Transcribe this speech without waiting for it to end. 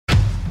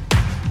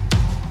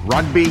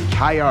Rugby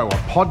KO, a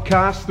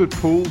podcast that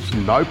pulls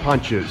no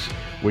punches.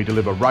 We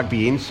deliver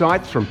rugby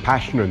insights from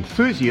passionate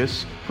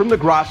enthusiasts from the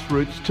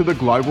grassroots to the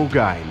global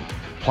game.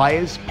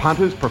 Players,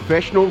 punters,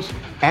 professionals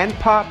and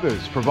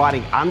partners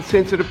providing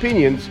uncensored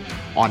opinions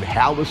on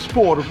how the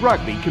sport of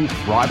rugby can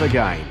thrive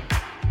again.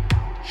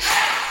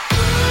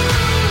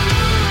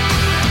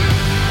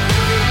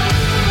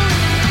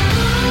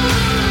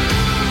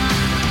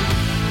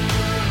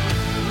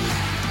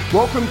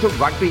 Welcome to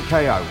Rugby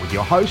KO with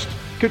your host,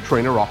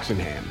 Katrina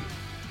Oxenham.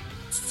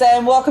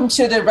 Sam, welcome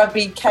to the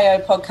Rugby KO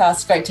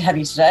podcast. Great to have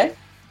you today.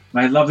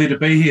 Mate, lovely to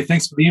be here.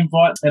 Thanks for the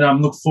invite, and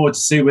I'm looking forward to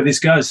see where this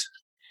goes.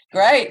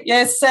 Great.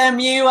 Yes, Sam,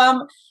 you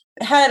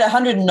had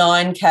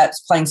 109 caps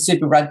playing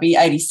Super Rugby.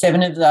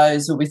 87 of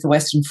those were with the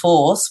Western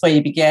Force, where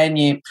you began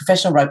your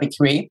professional rugby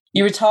career.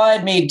 You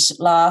retired mid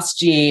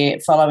last year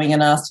following a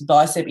nasty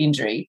bicep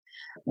injury.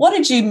 What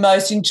did you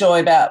most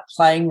enjoy about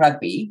playing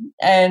rugby,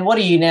 and what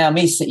do you now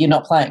miss that you're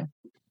not playing?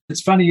 It's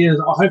funny, yeah,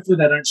 hopefully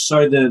they don't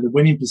show the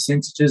winning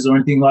percentages or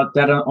anything like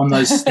that on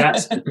those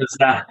stats because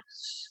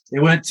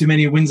there weren't too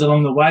many wins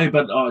along the way.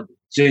 But,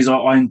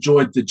 I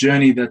enjoyed the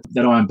journey that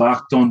I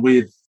embarked on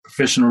with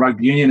professional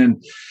rugby union.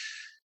 And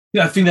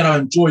the thing that I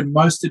enjoyed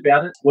most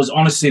about it was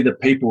honestly the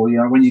people. You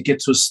know, when you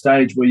get to a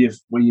stage where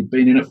you've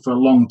been in it for a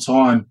long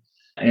time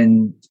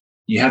and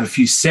you have a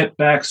few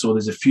setbacks or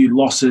there's a few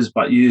losses,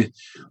 but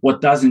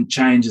what doesn't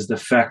change is the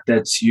fact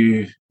that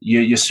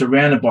you're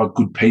surrounded by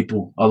good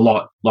people a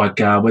lot. Like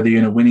whether you're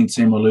in a winning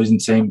team or losing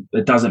team,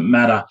 it doesn't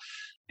matter.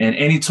 And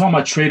anytime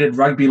I treated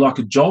rugby like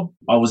a job,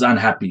 I was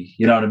unhappy.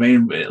 You know what I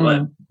mean?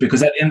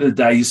 Because at the end of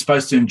the day, you're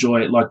supposed to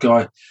enjoy it. Like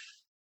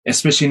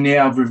especially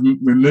now,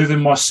 removing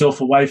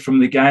myself away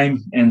from the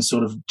game and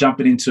sort of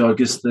jumping into, I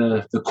guess,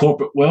 the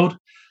corporate world.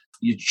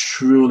 You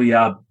truly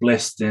are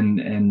blessed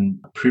and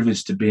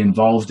privileged to be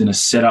involved in a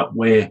setup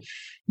where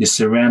you're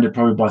surrounded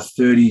probably by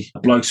 30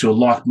 blokes who are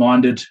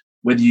like-minded.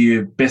 Whether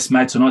you're best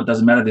mates or not, it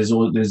doesn't matter.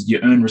 You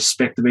earn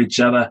respect of each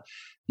other.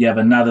 You have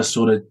another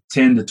sort of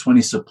 10 to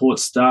 20 support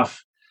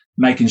staff,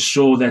 making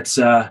sure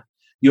that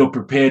you're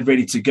prepared,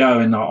 ready to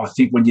go. And I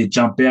think when you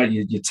jump out,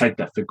 you take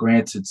that for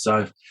granted.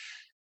 So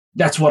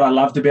that's what I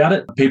loved about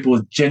it. People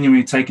are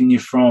genuinely taking you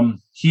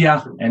from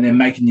here and then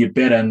making you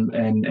better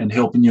and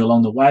helping you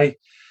along the way.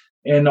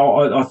 And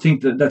I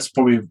think that's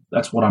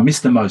what I miss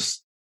the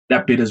most,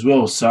 that bit as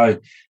well. So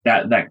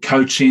that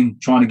coaching,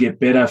 trying to get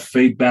better,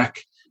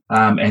 feedback,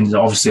 and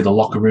obviously the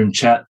locker room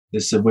chat.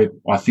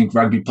 I think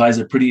rugby players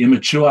are pretty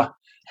immature,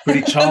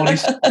 pretty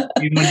childish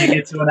even when you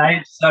get to an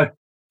age. So,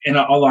 and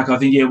I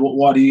think,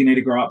 why do you need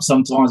to grow up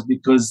sometimes?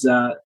 Because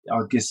I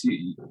guess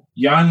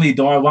you only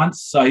die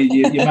once, so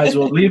you may as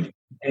well live.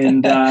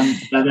 And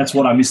that's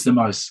what I miss the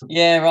most.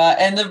 Yeah, right.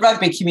 And the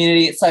rugby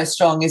community, it's so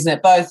strong, isn't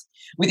it? Both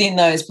within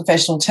those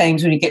professional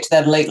teams when you get to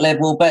that elite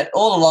level, but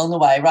all along the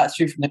way, right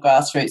through from the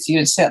grassroots. You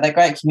just got that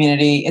great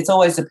community. It's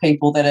always the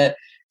people that are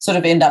sort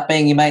of end up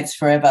being your mates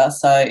forever.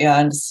 So I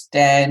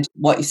understand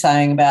what you're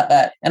saying about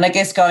that. And I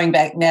guess going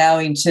back now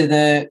into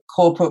the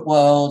corporate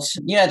world,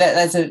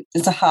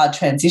 it's a hard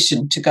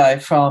transition to go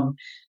from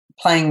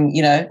playing,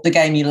 the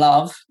game you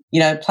love,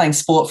 playing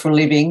sport for a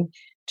living,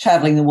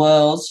 traveling the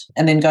world,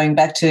 and then going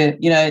back to,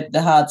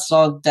 the hard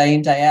slog day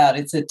in, day out.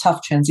 It's a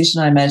tough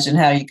transition, I imagine.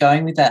 How are you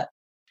going with that?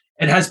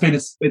 It has been.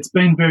 It's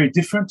been very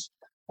different.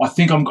 I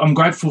think I'm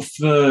grateful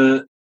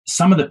for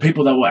some of the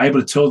people that were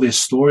able to tell their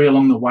story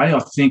along the way. I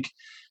think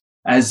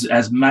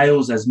as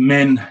males, as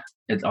men,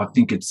 I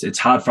think it's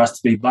hard for us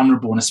to be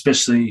vulnerable, and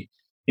especially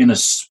in a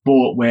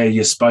sport where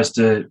you're supposed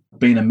to,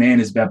 being a man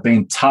is about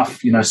being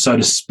tough, so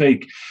to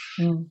speak.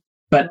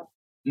 But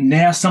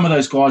now some of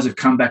those guys have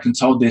come back and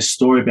told their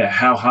story about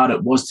how hard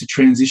it was to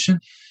transition,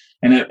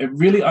 and it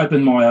really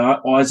opened my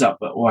eyes up.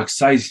 Like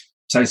say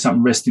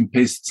something, rest in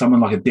peace,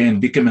 someone like a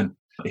Dan Vickerman,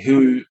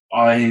 who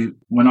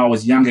when I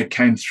was younger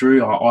came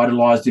through. I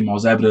idolised him. I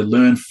was able to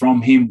learn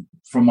from him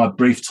from my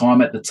brief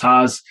time at the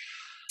TARS.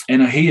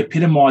 And he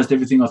epitomised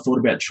everything I thought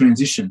about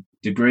transition,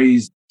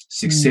 degrees,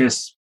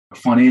 success,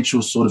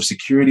 financial sort of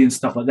security and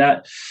stuff like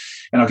that.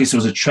 And I guess it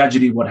was a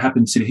tragedy what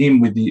happened to him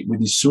with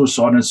his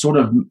suicide,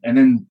 and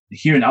then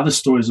hearing other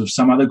stories of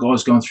some other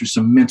guys going through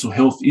some mental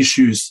health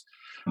issues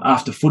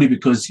after footy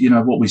because,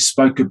 what we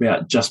spoke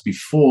about just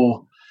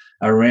before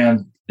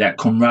around that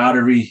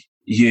camaraderie,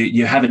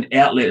 you have an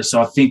outlet.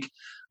 So I think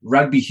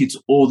rugby hits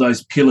all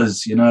those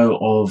pillars,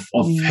 of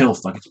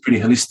health. Like it's pretty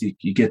holistic.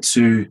 You get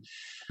to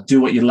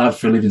do what you love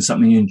for a living,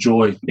 something you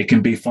enjoy. It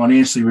can be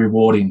financially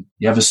rewarding.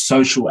 You have a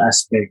social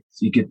aspect.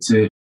 You get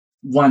to,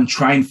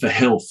 train for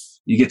health.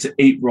 You get to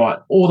eat right,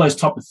 all those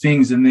type of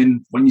things. And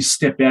then when you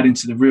step out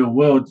into the real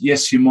world,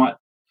 yes, you might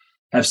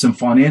have some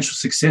financial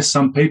success,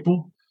 some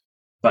people,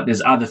 but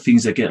there's other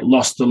things that get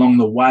lost along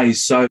the way.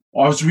 So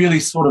I was really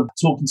sort of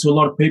talking to a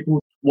lot of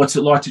people. What's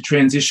it like to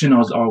transition?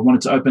 I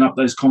wanted to open up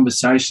those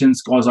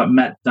conversations. Guys like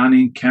Matt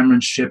Dunning, Cameron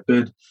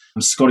Shepherd,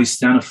 Scotty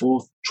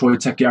Staniforth, Troy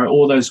Takayara,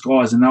 all those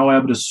guys, and they were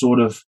able to sort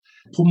of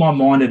put my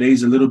mind at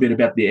ease a little bit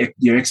about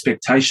your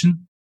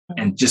expectation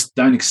and just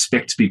don't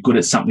expect to be good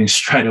at something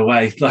straight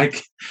away.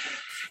 Like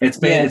It's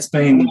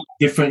been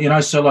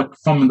different, So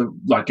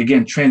like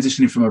again,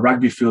 transitioning from a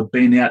rugby field,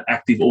 being out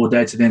active all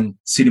day to then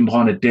sitting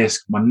behind a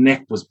desk, my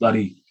neck was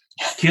bloody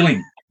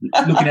killing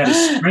looking at a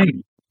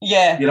screen.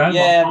 Yeah,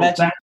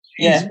 imagine.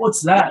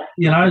 What's that?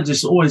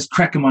 Just always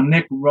cracking my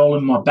neck,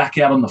 rolling my back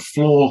out on the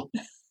floor.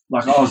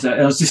 Like I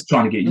was just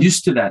trying to get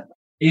used to that.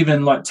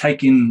 Even like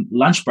taking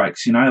lunch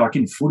breaks, like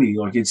in footy,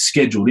 like it's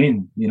scheduled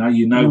in.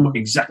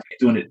 Exactly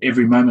doing it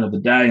every moment of the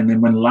day, and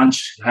then when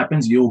lunch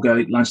happens, you all go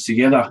eat lunch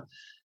together.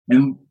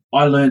 And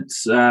I learnt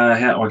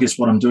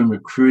what I'm doing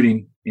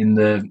recruiting in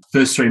the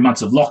first 3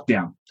 months of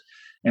lockdown.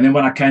 And then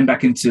when I came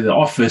back into the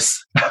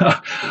office,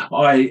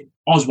 I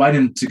was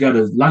waiting to go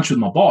to lunch with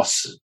my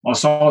boss. I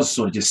was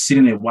sort of just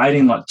sitting there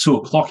waiting, like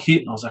 2:00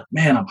 hit. And I was like,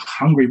 man, I'm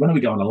hungry. When are we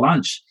going to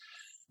lunch?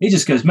 He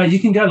just goes, mate, you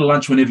can go to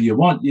lunch whenever you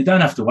want. You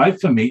don't have to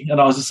wait for me. And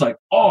I was just like,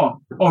 oh,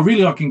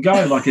 really? I can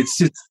go? Like, it's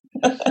just...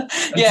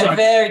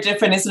 very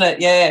different, isn't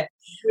it? Yeah.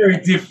 Very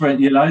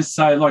different,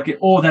 So, like,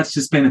 all that's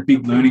just been a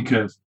big learning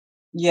curve.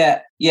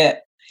 Yeah.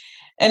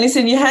 And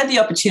listen, you had the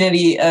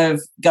opportunity of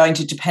going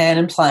to Japan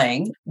and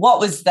playing. What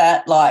was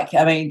that like?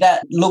 I mean,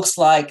 that looks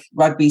like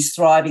rugby's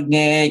thriving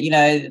there.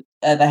 They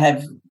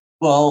have,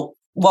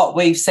 what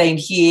we've seen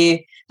here,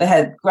 they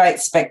had great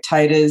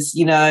spectators.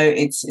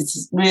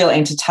 It's real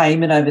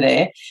entertainment over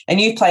there.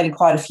 And you've played in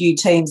quite a few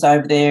teams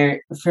over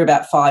there for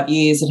about 5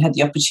 years and had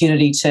the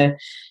opportunity to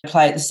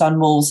play at the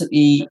Sunwolves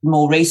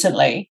more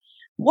recently.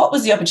 What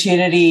was the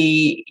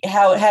opportunity?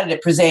 How did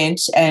it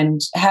present, and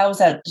how was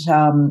that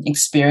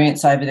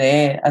experience over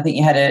there? I think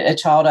you had a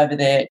child over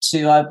there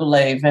too, I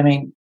believe. I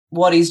mean,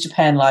 what is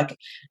Japan like,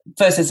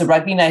 first as a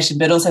rugby nation,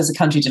 but also as a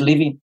country to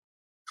live in?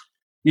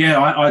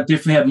 Yeah, I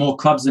definitely had more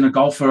clubs than a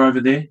golfer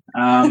over there.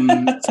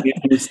 But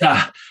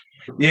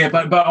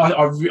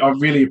I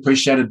really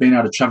appreciated being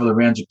able to travel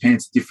around Japan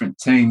to different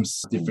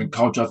teams, different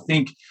culture. I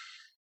think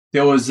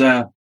there was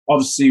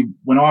obviously,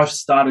 when I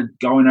started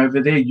going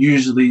over there,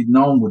 usually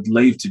no one would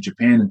leave to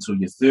Japan until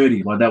you're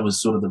 30. Like that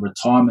was sort of the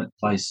retirement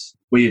place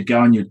where you'd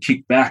go and you'd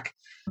kick back.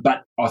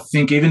 But I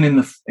think even in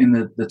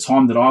the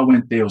time that I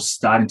went there was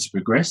starting to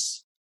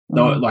progress,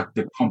 like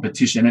the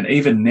competition. And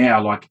even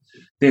now, like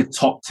their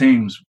top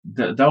teams,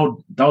 they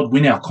would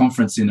win our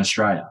conference in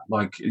Australia.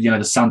 Like, the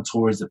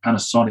Suntories, the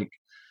Panasonic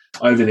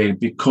over there,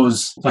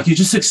 because like you're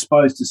just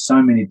exposed to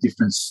so many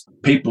different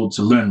people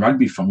to learn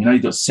rugby from.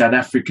 You've got South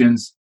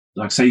Africans,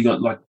 like say you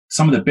got like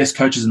some of the best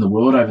coaches in the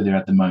world over there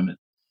at the moment.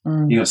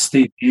 You got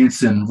Steve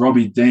Hansen,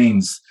 Robbie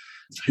Deans.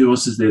 Who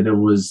else is there? There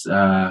was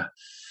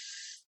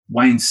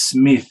Wayne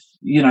Smith.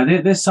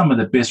 There's some of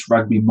the best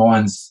rugby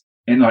minds.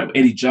 And like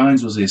Eddie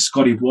Jones was there,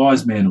 Scotty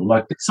Wiseman,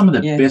 like some of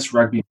the best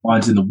rugby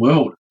minds in the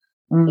world,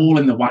 all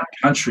in the one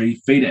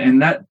country. And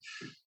that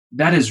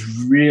has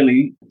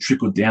really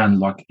trickled down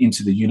like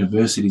into the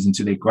universities,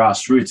 into their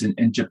grassroots.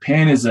 And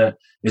Japan is a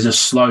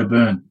slow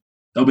burn.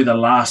 They'll be the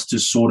last to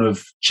sort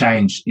of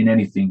change in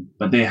anything,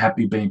 but they're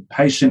happy being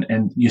patient,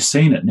 and you're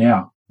seeing it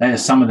now. They are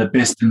some of the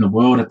best in the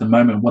world at the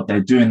moment, what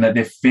they do, and that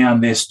they've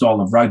found their style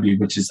of rugby,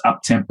 which is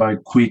up-tempo,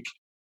 quick,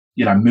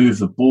 move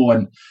the ball.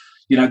 And,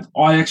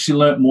 I actually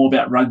learnt more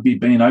about rugby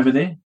being over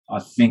there, I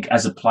think,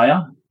 as a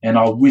player. And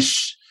I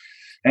wish,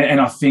 and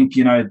I think,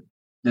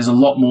 there's a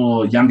lot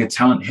more younger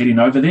talent heading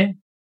over there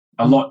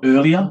a lot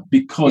earlier,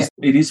 because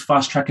it is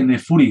fast-tracking their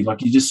footy.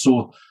 Like you just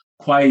saw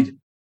Quade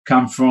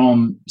come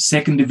from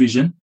second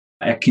division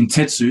at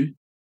Kintetsu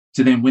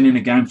to then winning a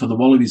game for the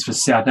Wallabies for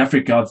South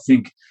Africa. I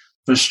think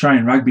for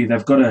Australian rugby,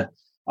 they've got to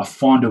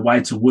find a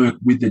way to work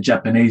with the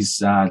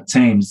Japanese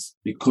teams,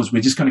 because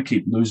we're just going to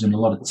keep losing a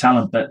lot of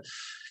talent. But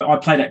I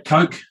played at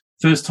Coke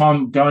first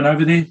time going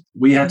over there.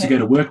 We had to go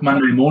to work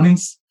Monday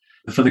mornings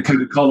for the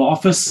Coca-Cola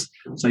office.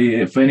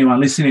 So for anyone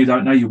listening who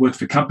don't know, you work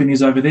for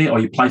companies over there, or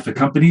you play for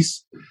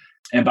companies.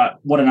 But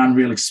what an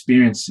unreal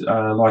experience.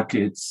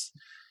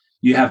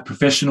 You have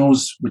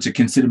professionals, which are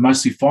considered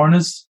mostly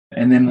foreigners,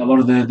 and then a lot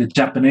of the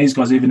Japanese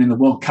guys, even in the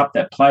World Cup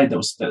that played,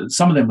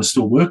 some of them were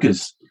still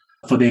workers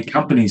for their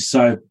companies.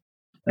 So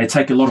they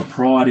take a lot of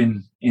pride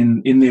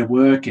in their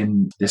work,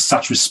 and they're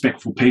such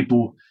respectful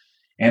people.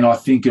 And I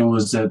think it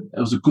was a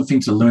good thing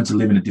to learn to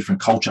live in a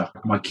different culture.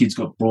 My kids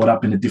got brought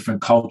up in a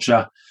different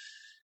culture.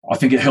 I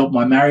think it helped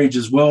my marriage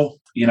as well.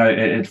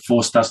 It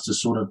forced us to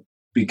sort of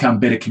become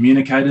better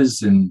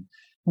communicators, and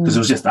because it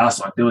was just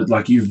us,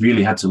 you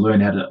really had to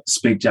learn how to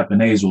speak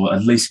Japanese, or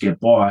at least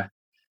get by,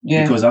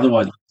 because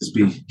otherwise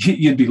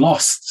you'd be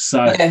lost.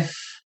 So,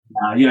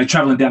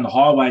 traveling down the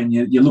highway and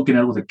you're looking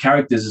at all the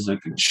characters, is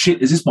like,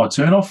 shit, is this my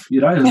turn off?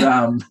 You're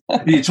trying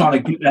to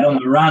get that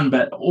on the run,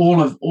 but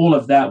all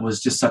of that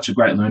was just such a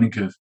great learning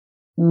curve.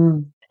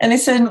 And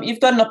listen,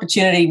 you've got an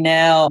opportunity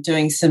now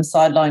doing some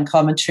sideline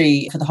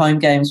commentary for the home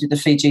games with the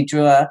Fiji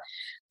Drua.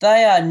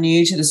 They are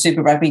new to the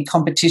Super Rugby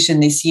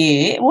competition this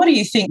year. What do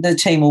you think the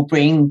team will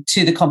bring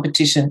to the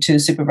competition, to the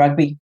Super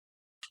Rugby?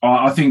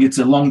 I think it's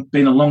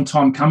been a long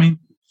time coming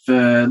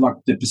for like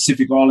the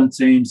Pacific Island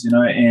teams,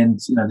 and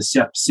the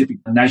South Pacific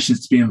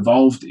nations to be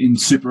involved in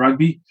Super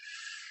Rugby.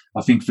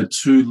 I think for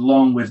too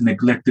long we've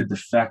neglected the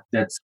fact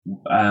that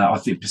I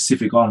think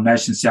Pacific Island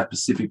nations, South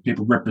Pacific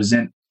people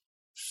represent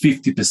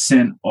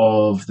 50%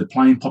 of the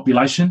playing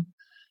population.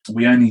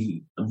 We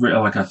only,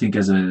 I think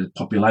as a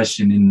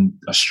population in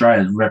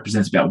Australia,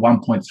 represents about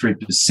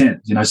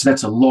 1.3%, so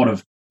that's a lot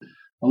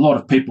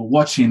of people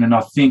watching. And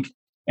I think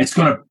it's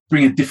going to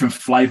bring a different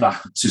flavour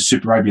to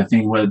Super Rugby. I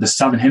think where the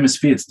Southern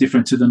Hemisphere, it's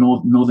different to the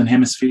Northern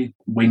Hemisphere.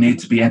 We need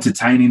to be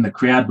entertaining the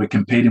crowd. We're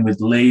competing with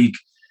League,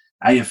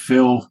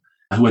 AFL,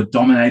 who are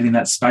dominating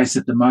that space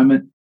at the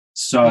moment.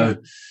 So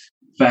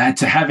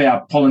to have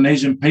our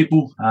Polynesian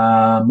people,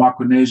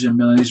 Micronesian,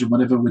 Melanesian,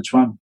 whatever, which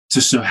one,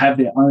 to have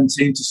their own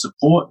team to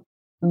support,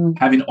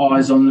 having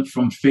eyes on it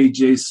from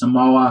Fiji,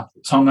 Samoa,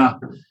 Tonga,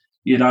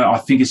 I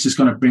think it's just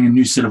going to bring a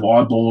new set of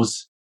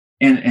eyeballs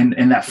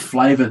and that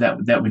flavour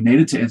that we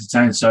needed to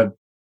entertain. So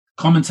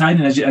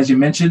commentating, as you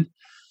mentioned,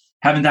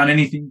 haven't done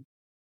anything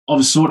of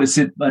a sort. It's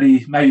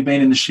maybe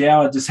been in the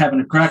shower, just having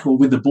a crack, or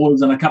with the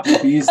boys on a couple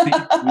of beers.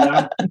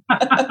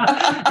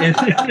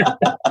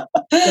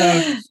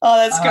 Oh,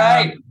 that's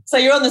great. So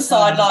you're on the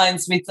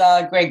sidelines with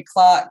Greg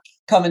Clark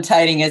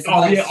commentating as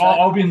host, yeah,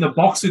 I'll be in the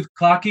box with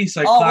Clarkie.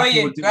 So were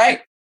you?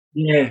 Great.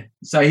 Yeah.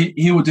 So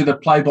he would do the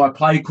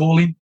play-by-play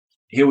calling.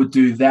 He would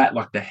do that,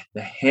 like the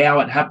how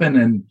it happened,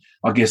 and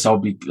I guess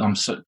I'm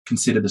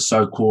considered the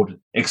so-called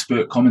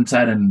expert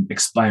commentator and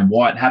explain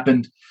why it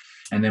happened.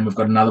 And then we've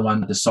got another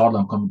one. The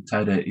sideline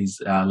commentator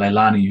is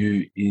Leilani,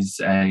 who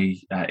is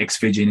a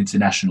ex-Fijian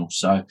international.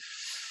 So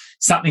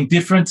something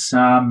different.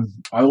 I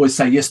always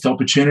say yes to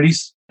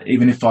opportunities,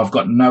 even if I've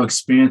got no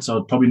experience.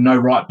 I'll probably no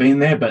right being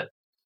there, but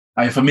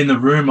if I'm in the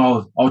room,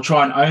 I'll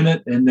try and own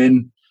it. And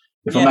then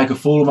if I make a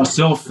fool of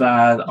myself,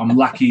 I'm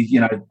lucky.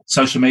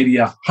 Social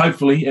media,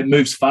 hopefully it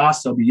moves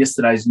fast. It'll be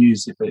yesterday's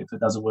news if it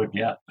doesn't work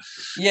out.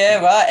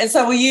 Yeah, right. And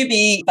so will you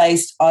be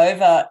based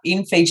over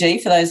in Fiji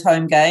for those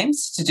home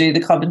games to do the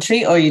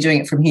commentary, or are you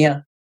doing it from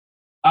here?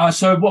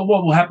 So what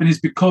will happen is,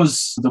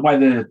 because the way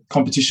the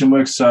competition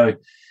works, so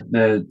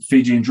the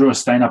Fiji and Drew are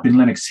staying up in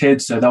Lennox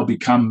Head, so they'll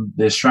become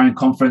the Australian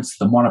conference.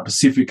 The Moana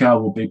Pacifica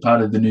will be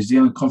part of the New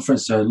Zealand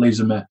conference, so it leaves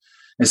them a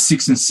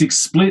 6-6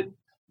 split.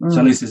 So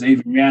at least there's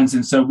even rounds.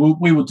 And so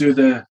we will do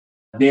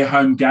their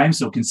home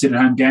games, or considered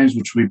home games,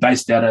 which will be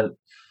based out at,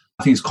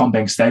 I think it's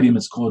Combank Stadium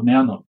it's called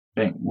now, not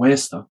Bank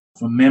West,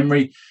 from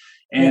memory.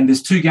 And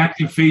there's 2 games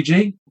in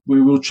Fiji. We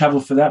will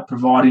travel for that,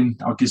 providing,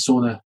 I guess,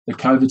 all the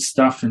COVID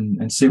stuff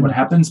and see what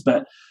happens.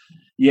 But,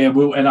 yeah,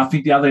 and I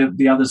think the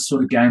other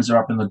sort of games are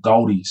up in the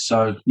Goldie.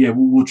 So, yeah,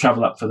 we'll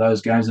travel up for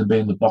those games and be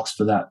in the box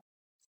for that.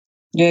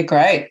 Yeah,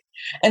 great.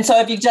 And so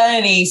have you done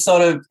any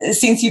sort of,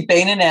 since you've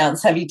been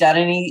announced, have you done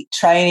any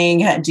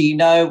training? Do you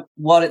know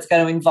what it's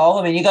going to involve?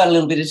 I mean, you've got a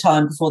little bit of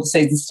time before the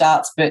season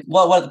starts, but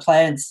what are the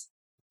plans?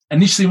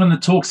 Initially, when the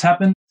talks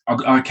happened,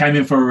 I came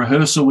in for a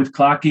rehearsal with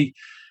Clarkie,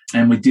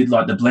 and we did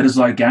like the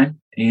Bledisloe game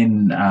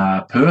in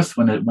Perth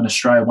when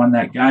Australia won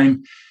that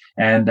game.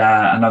 And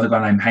another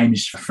guy named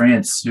Hamish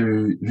France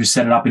who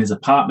set it up in his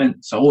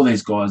apartment. So all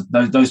these guys,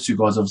 those 2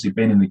 guys obviously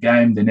been in the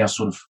game. They're now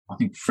sort of, I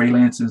think,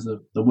 freelancers,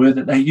 the word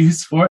that they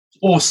use for it.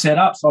 All set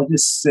up. So I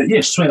just said,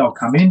 yeah, sweet, I'll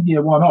come in. Yeah,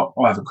 why not?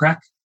 I'll have a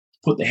crack.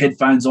 Put the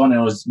headphones on, and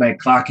I was made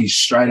Clarkie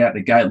straight out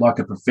the gate like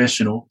a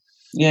professional.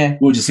 Yeah.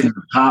 We were just in an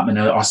apartment,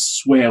 and I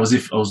swear it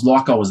was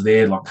like I was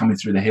there, like coming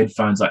through the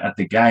headphones like at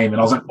the game.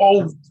 And I was like,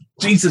 oh,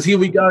 Jesus, here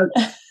we go.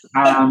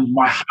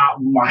 My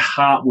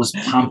heart was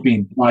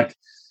pumping. Like, I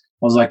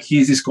was like,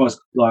 here's this guy's,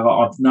 like,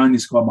 I've known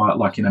this guy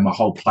my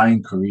whole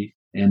playing career.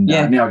 And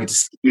now I get to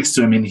sit next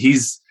to him in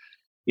his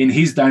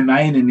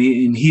domain and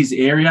in his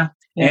area.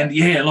 Yeah.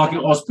 And I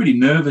was pretty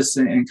nervous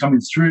and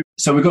coming through.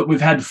 So we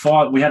had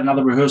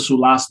another rehearsal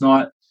last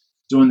night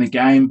during the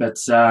game, but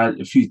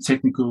a few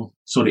technical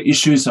sort of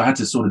issues. So I had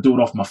to sort of do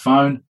it off my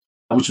phone,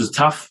 which was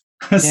tough.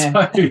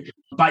 Yeah.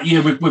 But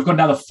yeah, we've got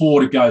another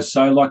 4 to go.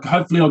 So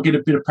hopefully I'll get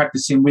a bit of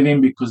practice in with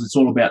him, because it's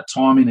all about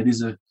timing. It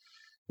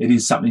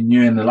is something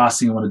new, and the last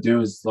thing I want to do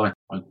is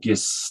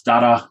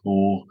stutter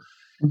or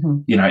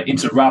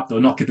interrupt or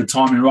not get the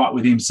timing right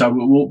with him. So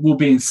we'll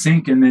be in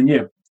sync, and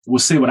then we'll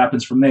see what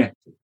happens from there.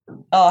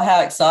 Oh,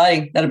 how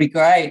exciting. That'll be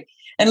great.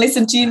 And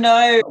listen, do you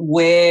know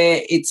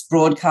where it's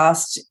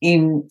broadcast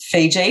in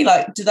Fiji?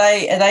 Are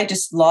they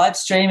just live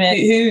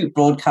streaming? Who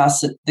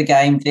broadcasts the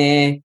game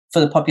there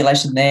for the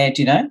population there?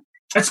 Do you know?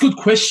 That's a good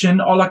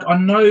question. I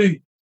know,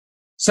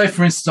 say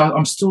for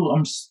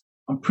instance,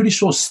 I'm pretty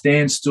sure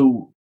Stan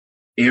still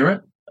air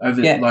it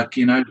over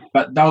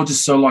but they'll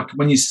just, so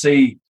when you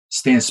see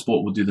Stan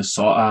Sport will do the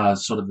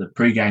sort of the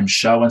pre-game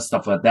show and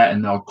stuff like that,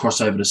 and they'll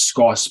cross over to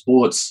Sky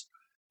Sports,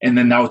 and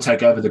then they'll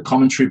take over the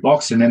commentary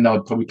box, and then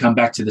they'll probably come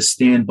back to the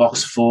Stan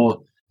box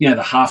for the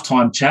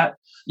halftime chat.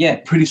 Yeah,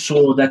 pretty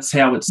sure that's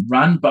how it's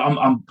run. But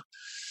I'm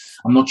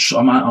not sure.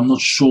 I'm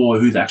not sure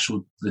who the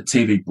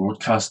TV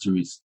broadcaster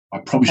is. I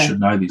probably should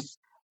know this.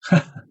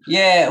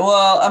 Yeah,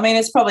 well, I mean,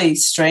 it's probably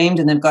streamed,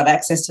 and they've got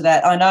access to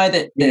that. I know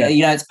that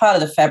it's part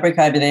of the fabric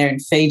over there in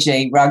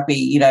Fiji.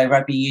 Rugby,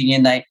 rugby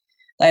union, they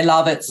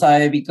love it. So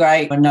it'd be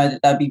great. I know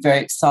that they'd be very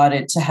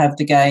excited to have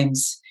the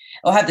games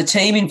or have the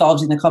team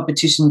involved in the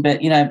competition, but,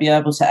 be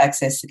able to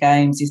access the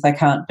games if they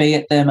can't be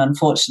at them,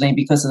 unfortunately,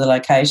 because of the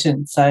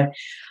location. So,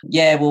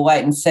 yeah, we'll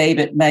wait and see,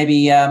 but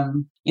maybe,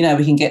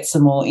 we can get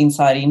some more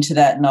insight into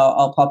that, and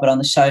I'll pop it on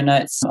the show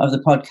notes of the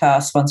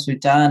podcast once we're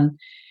done.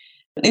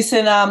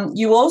 Listen,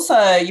 you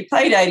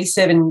played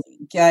 87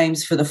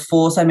 games for the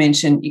Force, I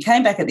mentioned. You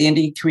came back at the end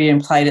of your career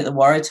and played at the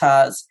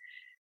Waratahs.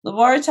 The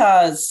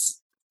Waratahs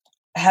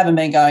haven't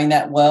been going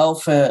that well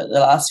for the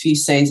last few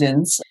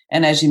seasons.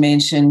 And as you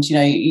mentioned,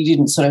 you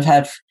didn't sort of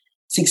have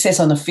success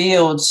on the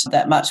field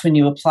that much when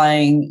you were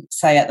playing,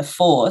 say, at the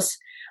Force.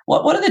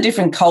 What are the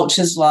different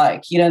cultures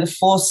like? The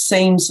Force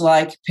seems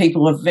like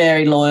people are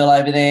very loyal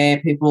over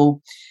there.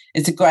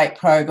 It's a great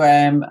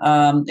program.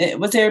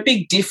 Was there a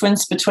big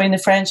difference between the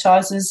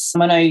franchises?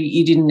 I know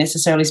you didn't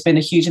necessarily spend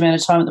a huge amount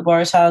of time at the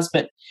Waratahs,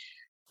 but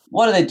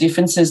what are the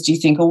differences, do you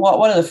think, or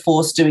what are the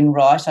Force doing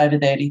right over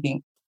there, do you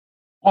think?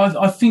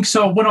 I think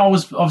so. When I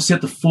was obviously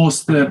at the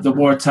Force, the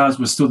Waratahs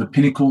were still the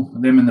pinnacle.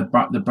 Them and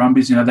the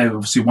Brumbies, they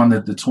obviously won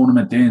the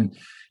tournament then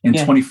in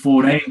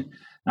 2014.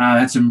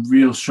 Had some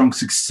real strong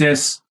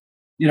success.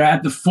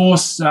 At the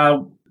Force,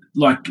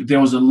 there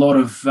was a lot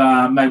of,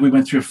 we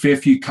went through a fair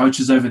few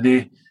coaches over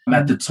there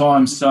at the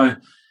time. So,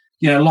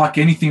 like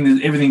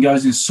anything, everything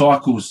goes in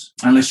cycles,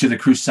 unless you're the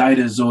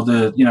Crusaders or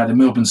the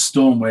Melbourne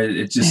Storm, where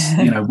it just,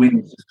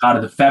 winning is part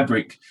of the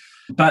fabric.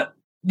 But,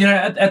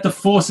 at the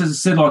Force, as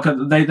I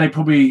said, they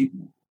probably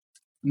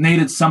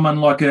needed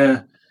someone like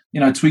a,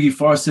 Twiggy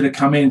Forrester to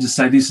come in and just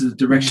say, this is the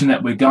direction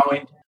that we're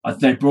going.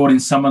 They brought in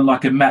someone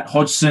like a Matt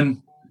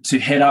Hodgson to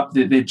head up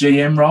their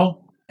GM role.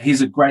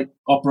 He's a great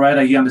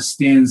operator. He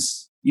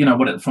understands,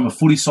 from a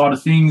footy side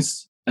of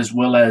things, as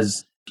well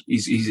as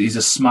he's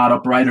a smart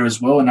operator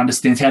as well and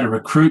understands how to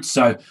recruit.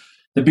 So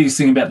the biggest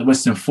thing about the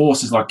Western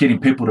Force is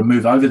getting people to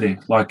move over there.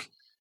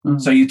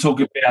 So you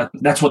talk about,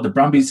 that's what the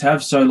Brumbies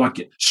have. So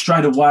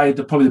straight away,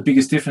 probably the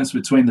biggest difference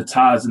between the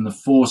Tars and the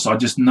Force, I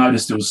just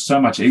noticed it was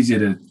so much easier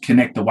to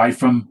connect away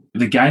from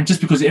the game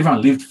just because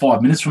everyone lived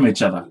 5 minutes from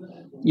each other.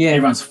 Yeah.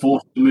 Everyone's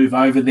forced to move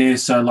over there.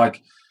 So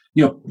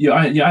your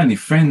only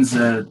friends,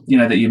 that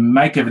you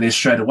make over there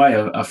straight away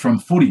are from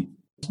footy.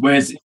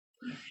 Whereas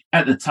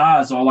at the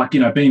Tars,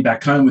 I being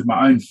back home with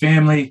my own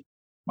family,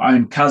 my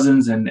own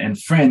cousins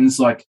and friends,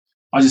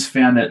 I just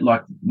found that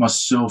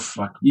myself,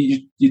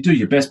 you do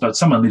your best, but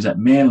someone lives at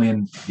Manly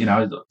and,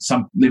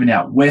 some living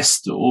out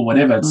west or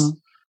whatever, it's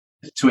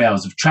 2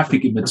 hours of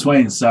traffic in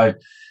between. So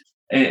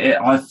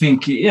I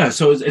think,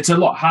 so it's a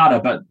lot harder,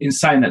 but in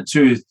saying that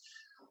too,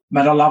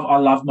 mate, I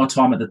love my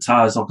time at the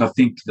Tars. I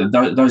think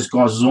that those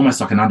guys is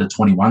almost like an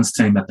under-21s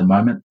team at the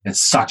moment.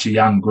 It's such a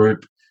young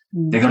group.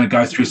 They're going to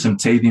go through some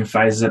teething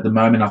phases at the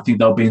moment. I think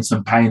they'll be in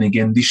some pain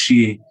again this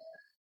year.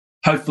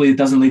 Hopefully it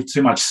doesn't leave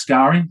too much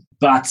scarring,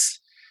 but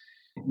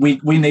we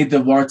need the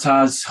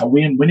Waratahs.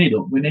 We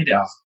need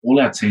all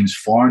our teams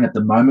firing at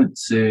the moment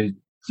to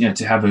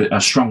have a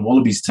strong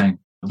Wallabies team.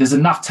 There's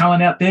enough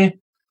talent out there.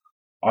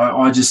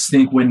 I just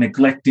think we're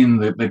neglecting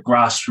the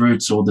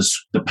grassroots or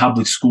the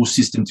public school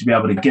system to be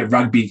able to get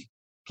rugby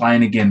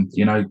playing again,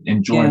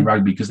 enjoying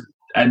rugby.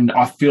 And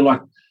I feel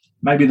like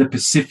maybe the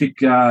Pacific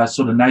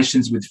sort of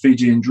nations with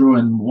Fiji and Drua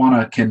and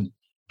Wana can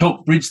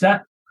help bridge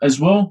that as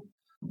well.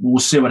 We'll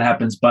see what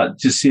happens. But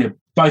just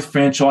both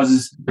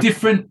franchises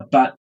different,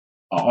 but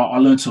I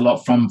learned a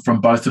lot from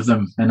both of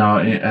them. And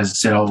as I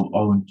said,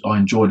 I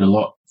enjoyed a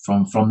lot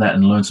from that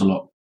and learned a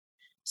lot.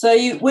 So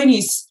when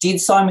you did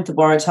sign with the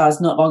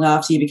Waratahs not long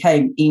after you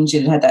became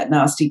injured and had that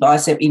nasty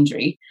bicep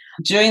injury,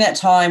 during that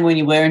time when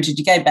you were injured,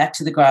 you go back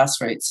to the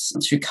grassroots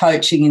through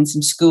coaching in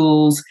some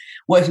schools,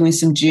 working with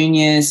some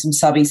juniors, some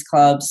subbies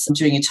clubs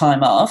during your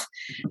time off.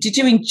 Did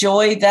you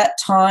enjoy that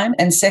time?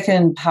 And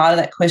second part of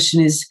that question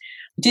is,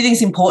 do you think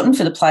it's important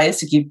for the players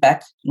to give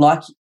back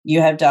like you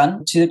have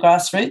done to the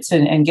grassroots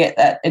and get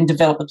that and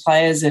develop the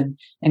players and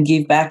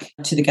give back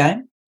to the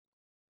game?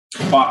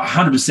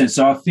 100%.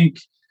 So I think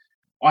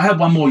I had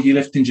one more year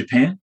left in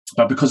Japan,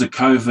 but because of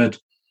COVID,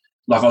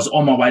 I was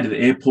on my way to the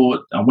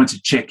airport. I went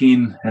to check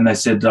in and they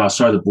said,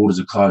 sorry, the borders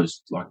are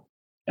closed,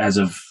 as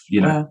of,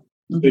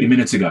 30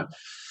 minutes ago.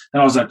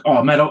 And I was like,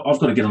 oh, mate, I've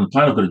got to get on the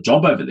plane. I've got a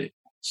job over there.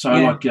 So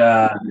the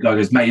guy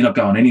goes, mate, you're not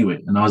going anywhere.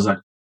 And I was like,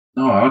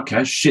 oh,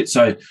 okay, shit.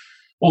 So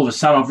all of a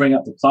sudden I've ring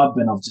up the club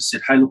and I've just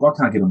said, hey, look, I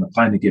can't get on the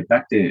plane to get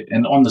back there.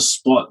 And on the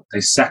spot,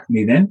 they sacked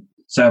me then.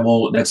 So,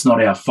 well, that's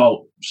not our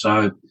fault.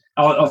 So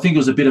I think it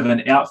was a bit of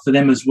an out for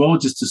them as well,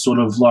 just to sort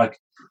of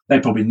they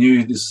probably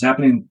knew this is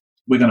happening.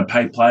 We're going to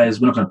pay players.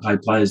 We're not going to pay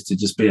players to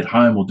just be at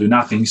home or do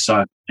nothing.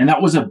 So, and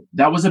that was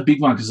a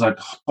big one because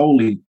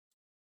holy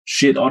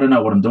shit, I don't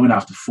know what I'm doing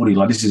after footy.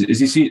 Is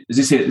this it?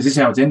 Is this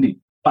how it's ending?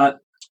 But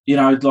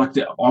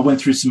I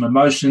went through some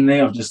emotion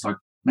there of just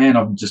man,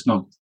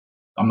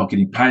 I'm not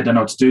getting paid. Don't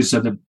know what to do.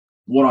 So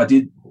what I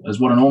did is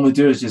what I normally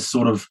do is just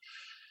sort of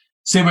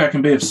see where I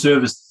can be of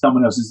service to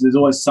someone else. There's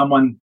always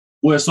someone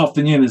worse off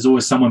than you, and there's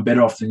always someone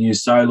better off than you.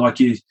 So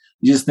you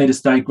just need to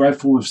stay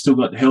grateful. We've still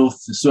got health,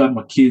 I still have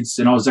my kids.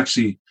 And I was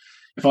actually,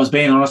 if I was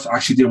being honest, I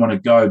actually didn't want to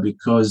go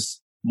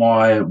because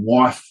my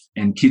wife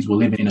and kids were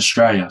living in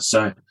Australia.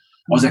 So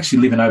was actually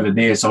living over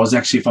there. So I was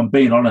actually, if I'm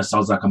being honest, I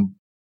was like, I'm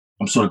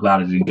sort of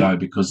glad I didn't go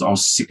because I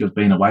was sick of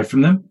being away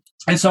from them.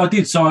 And so I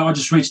did. So I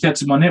just reached out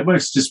to my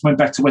networks, just went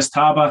back to West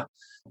Harbour,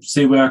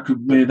 see where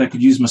they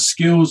could use my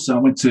skills. I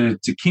went to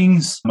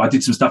Kings. I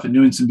did some stuff at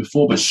Newington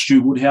before, but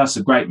Stu Woodhouse,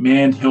 a great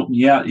man, helped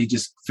me out. He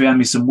just found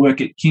me some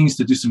work at Kings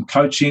to do some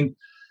coaching,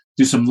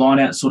 do some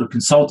line-out sort of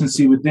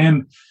consultancy with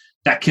them.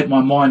 That kept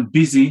my mind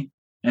busy.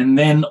 And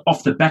then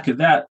off the back of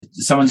that,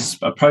 someone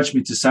just approached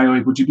me to say,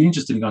 oh, would you be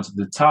interested in going to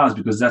the Tars?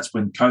 Because that's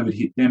when COVID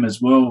hit them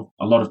as well.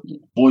 A lot of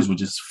boys were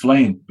just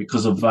fleeing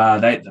because of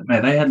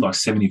they had like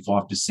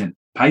 75%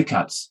 pay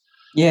cuts.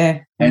 Yeah.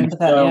 And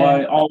so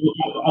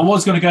I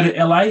was going to go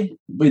to LA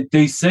with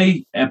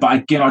DC, but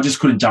again, I just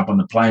couldn't jump on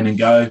the plane and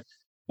go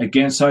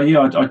again. So,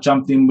 yeah, I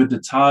jumped in with the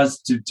Tars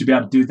to be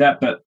able to do that.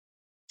 But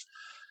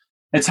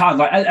it's hard.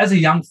 Like, as a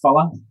young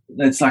fella,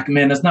 it's like,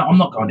 man, I'm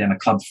not going down to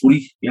club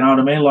footy. You know what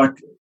I mean? Like,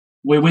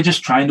 we're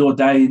just trained all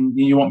day and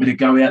you want me to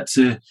go out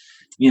to,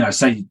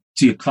 say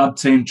to your club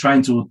team,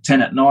 train till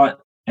 10 at night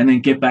and then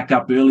get back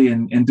up early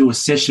and do a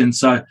session.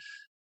 So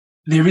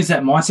there is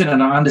that mindset,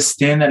 and I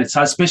understand that it's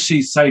hard,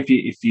 especially say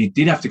if you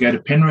did have to go to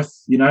Penrith,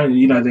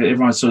 that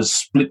everyone sort of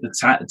split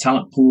the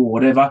talent pool or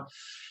whatever.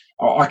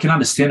 I can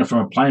understand it from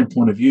a playing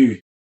point of view.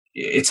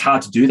 It's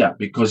hard to do that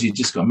because you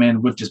just got,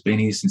 man, we've just been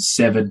here since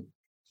 7,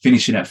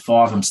 finishing at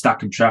 5. I'm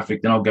stuck in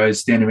traffic. Then I'll go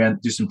stand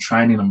around, do some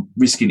training. I'm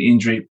risking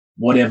injury,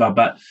 whatever.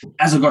 But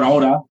as I got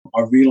older,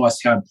 I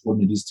realised how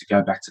important it is to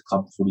go back to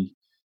club footy.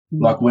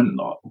 Like when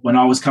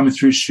I was coming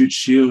through Shute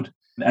Shield,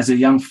 as a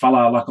young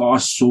fella,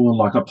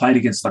 like I played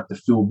against like the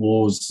Phil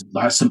Wars,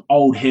 like some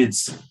old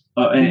heads,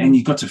 and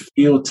you got to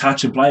feel,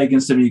 touch, and play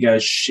against them. And you go,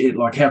 shit,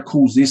 like how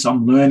cool is this?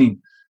 I'm learning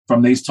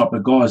from these type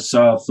of guys.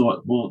 So I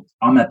thought, well,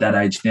 I'm at that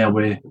age now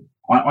where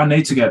I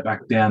need to go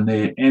back down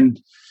there, and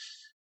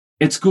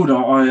it's good.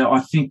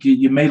 I think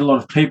you meet a lot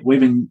of people.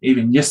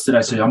 Even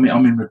yesterday, so I'm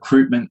in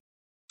recruitment.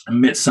 I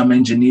met some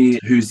engineer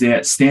who's there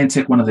at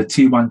Stantec, one of the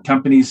tier 1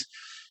 companies.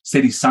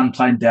 Said his son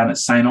played down at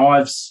St.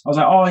 Ives. I was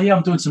like, oh, yeah,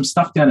 I'm doing some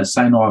stuff down at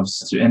St.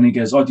 Ives. And he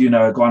goes, oh, do you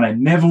know a guy named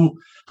Neville?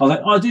 I was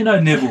like, oh, I do know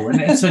Neville.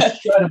 And so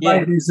straight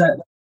away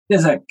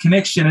there's that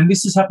connection. And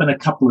this has happened a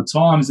couple of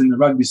times in the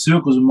rugby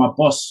circles with my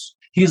boss.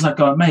 He's like,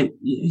 oh, mate,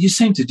 you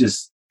seem to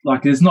just,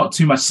 like, there's not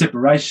too much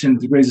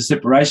degrees of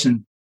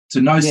separation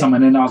to know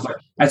someone. And I was like,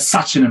 that's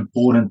such an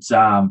important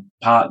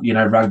part,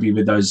 rugby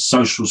with those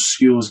social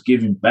skills,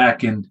 giving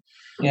back. And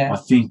I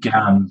think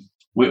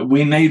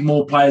we need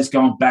more players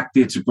going back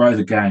there to grow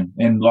the game.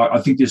 And like I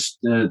think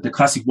the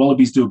classic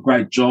Wallabies do a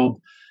great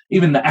job.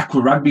 Even the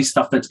aqua rugby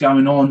stuff that's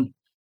going on,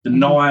 the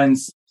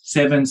 9s,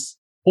 7s,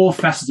 all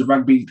facets of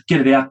rugby,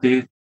 get it out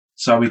there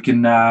so we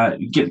can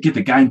get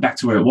the game back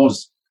to where it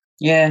was.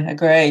 Yeah,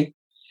 agree.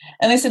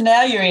 And listen,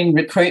 now you're in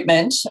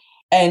recruitment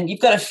and you've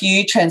got a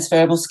few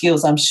transferable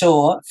skills, I'm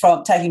sure,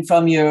 from taking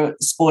from your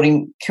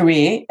sporting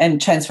career and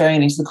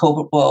transferring it into the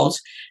corporate world,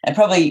 and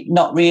probably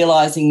not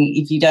realising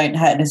if you don't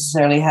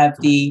necessarily have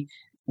the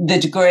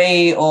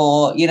degree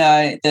or,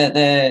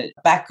 the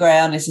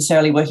background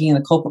necessarily working in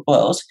the corporate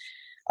world.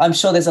 I'm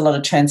sure there's a lot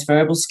of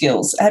transferable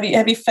skills. Have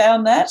you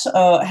found that,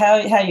 or how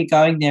are you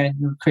going there in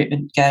the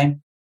recruitment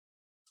game?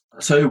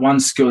 So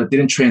one skill that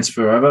didn't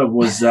transfer over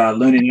was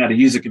learning how to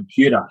use a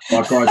computer.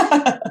 Like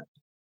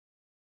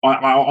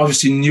I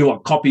obviously knew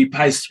what copy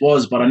paste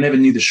was, but I never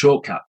knew the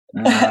shortcut.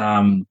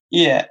 And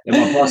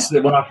my boss,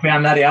 when I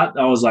found that out,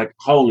 I was like,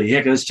 holy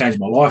heck, this changed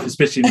my life,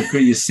 especially in the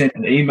career. You sent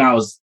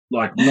emails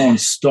like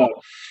non-stop.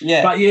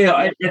 Yeah. But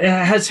it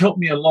has helped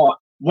me a lot.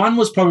 One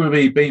was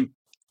probably being,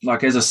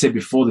 like, as I said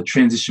before, the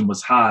transition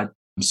was hard.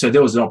 So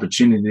there was an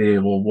opportunity there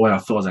where I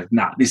thought, I was like,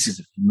 nah, this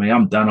isn't for me.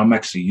 I'm done. I'm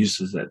actually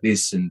useless at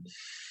this. And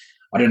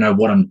I don't know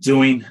what I'm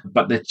doing.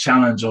 But the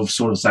challenge of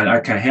sort of saying,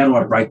 okay, how do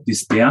I break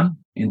this down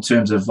in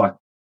terms of like,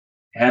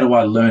 how do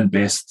I learn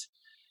best?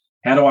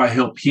 How do I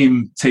help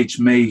him teach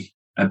me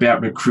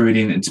about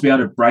recruiting, and to be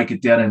able to break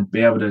it down and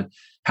be able to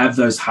have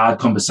those hard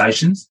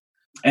conversations?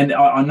 And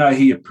I know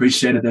he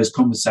appreciated those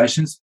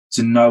conversations,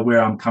 to know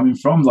where I'm coming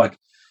from. Like,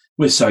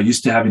 we're so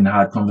used to having the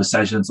hard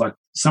conversations. Like,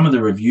 some of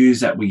the reviews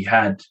that we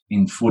had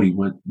in footy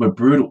were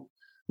brutal.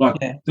 Like,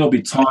 there'll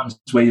be times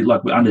where,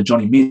 like, under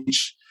Johnny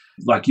Mitch,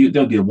 like,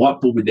 there'll be a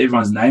whiteboard with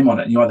everyone's name on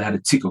it, and you either had a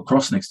tick or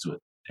cross next to it.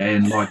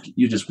 And, like,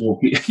 you just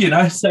walk,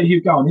 so you're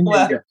going in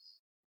there and go,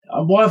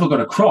 why have I got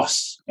a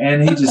cross?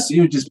 And he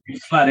would just be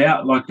flat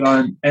out like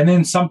going, and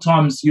then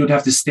sometimes you would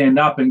have to stand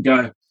up and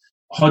go,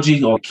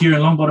 Hodgie or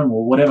Kieran Longbottom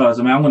or whatever. I was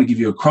like, I'm going to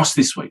give you a cross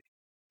this week.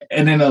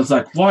 And then I was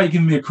like, why are you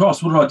giving me a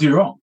cross? What did I do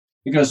wrong?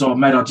 He goes, oh,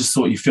 mate, I just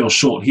thought you fell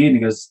short here. And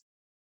he goes,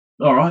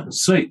 all right,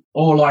 sweet.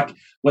 Or like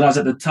when I was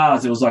at the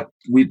Tars, it was like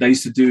they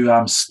used to do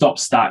stop,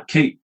 start,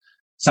 keep.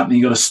 Something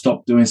you got to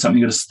stop doing, something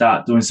you got to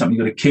start doing, something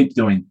you got to keep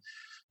doing.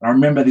 And I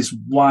remember this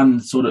one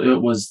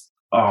it was,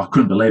 I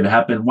couldn't believe it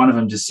happened. One of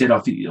them just said, I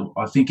think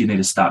you need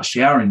to start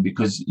showering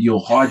because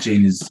your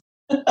hygiene is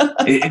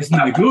it's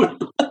no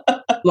good.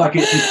 Like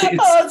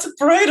it's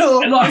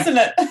brutal, isn't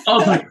it? I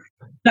was like,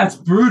 that's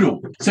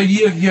brutal. So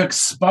you're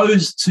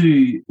exposed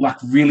to like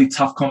really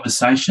tough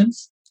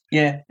conversations,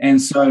 Yeah. And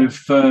so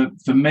for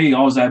me,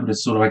 I was able to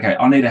sort of, okay,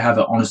 I need to have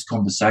an honest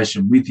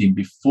conversation with him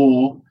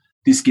before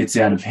this gets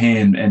out of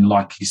hand and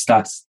like he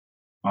starts,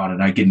 I don't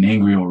know, getting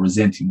angry or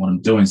resenting what I'm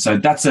doing. So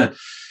that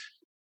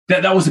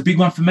was a big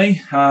one for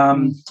me.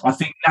 I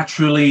think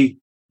naturally,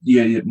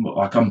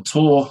 like I'm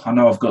tall. I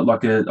know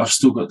I've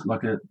still got I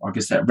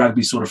guess that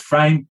rugby sort of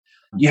frame.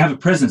 You have a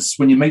presence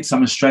when you meet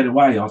someone straight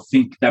away. I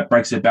think that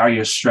breaks a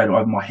barrier straight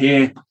over my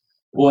hair.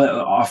 Or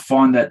I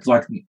find that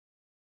like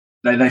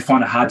they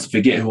find it hard to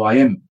forget who I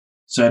am.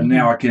 So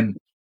now I can,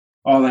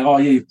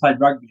 you've played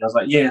rugby. I was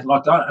like, yeah, and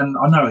I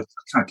know I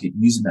can't keep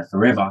using that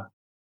forever,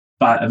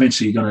 but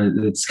eventually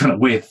it's gonna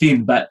wear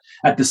thin. But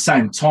at the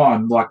same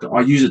time, like I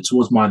use it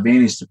towards my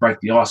advantage to break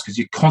the ice because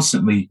you're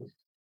constantly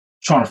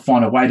trying to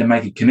find a way to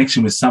make a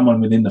connection with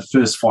someone within the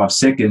first 5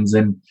 seconds.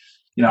 And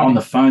on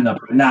the phone, they'll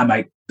be, nah,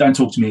 mate, don't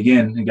talk to me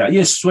again. And go,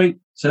 yeah, sweet.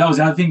 So that was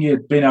the other thing.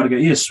 Being able to go,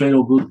 yeah, sweet,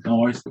 all good, no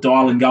worries,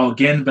 dial and go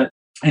again.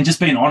 And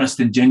just being honest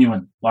and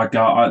genuine. Like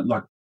I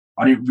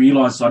didn't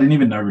realise, I didn't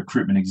even know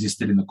recruitment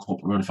existed in the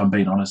corporate world, if I'm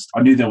being honest.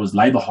 I knew there was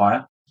labour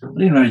hire. I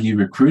didn't know you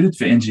recruited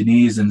for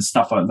engineers and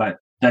stuff like that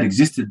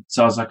existed.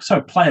 So I was like,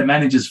 so player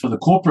managers for the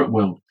corporate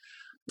world.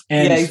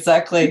 And, yeah,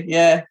 exactly.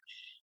 Yeah.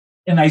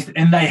 And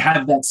they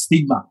have that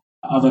stigma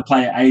of a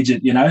player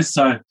agent,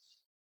 So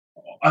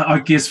I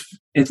guess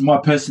it's my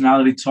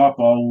personality type.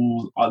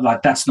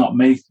 That's not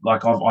me.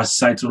 Like I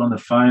say to it on the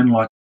phone,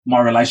 like my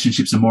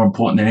relationships are more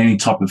important than any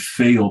type of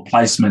fee or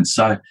placement.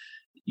 So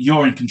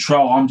you're in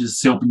control. I'm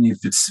just helping you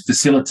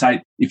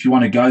facilitate if you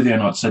want to go there or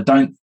not. So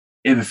don't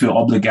ever feel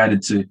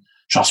obligated to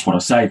trust what I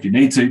say if you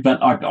need to.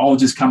 But I'll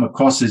just come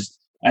across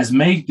as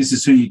me. This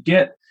is who you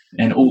get,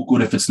 and all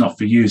good if it's not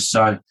for you.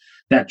 So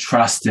that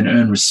trust and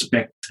earn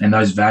respect and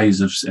those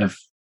values have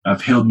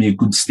held me a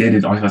good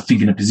stead. I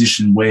think in a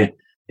position where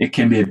it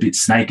can be a bit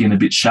snaky and a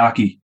bit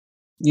sharky.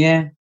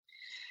 Yeah.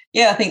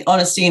 Yeah, I think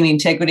honesty and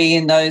integrity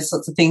and those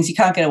sorts of things, you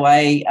can't get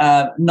away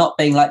not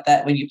being like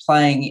that when you're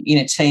playing in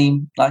a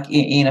team, like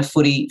in a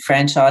footy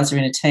franchise or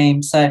in a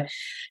team. So,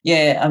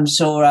 yeah, I'm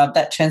sure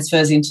that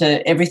transfers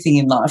into everything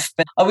in life.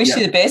 But I wish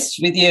you the best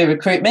with your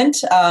recruitment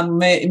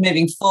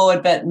moving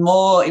forward. But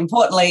more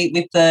importantly,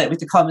 with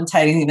the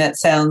commentating, I think that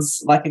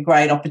sounds like a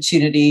great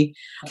opportunity.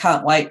 I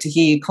can't wait to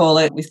hear you call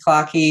it with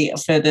Clarkie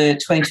for the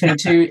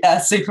 2022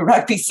 Super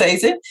Rugby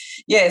season.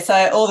 Yeah,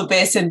 so all the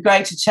best and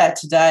great to chat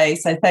today.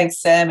 So thanks,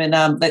 Sam, and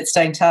let's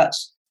stay in touch.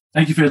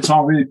 Thank you for your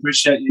time. Really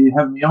appreciate you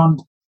having me on.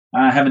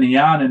 Having a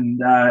yarn,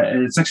 and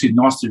it's actually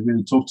nice to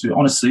really talk to,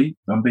 honestly,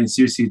 I'm being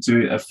serious here,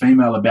 to a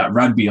female about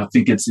rugby. I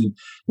think it's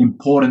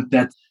important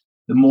that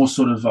the more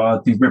sort of,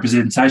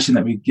 representation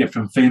that we get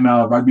from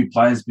female rugby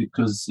players,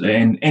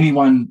 and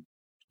anyone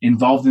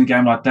involved in a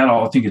game like that,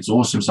 I think it's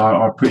awesome. So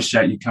I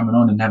appreciate you coming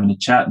on and having a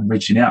chat and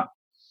reaching out.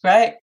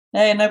 Great.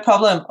 Hey, no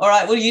problem. All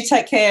right, well, you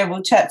take care.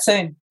 We'll chat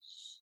soon.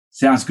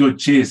 Sounds good.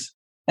 Cheers.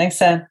 Thanks,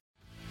 Sam.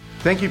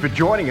 Thank you for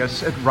joining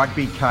us at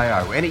Rugby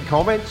KO. Any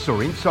comments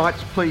or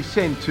insights, please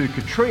send to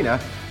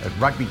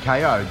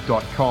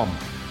katrina@rugbyko.com.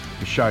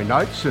 For show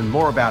notes and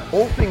more about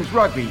all things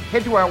rugby,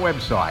 head to our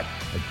website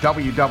at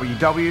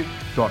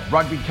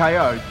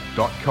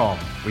www.rugbyko.com.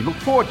 We look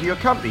forward to your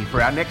company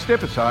for our next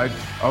episode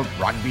of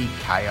Rugby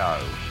KO.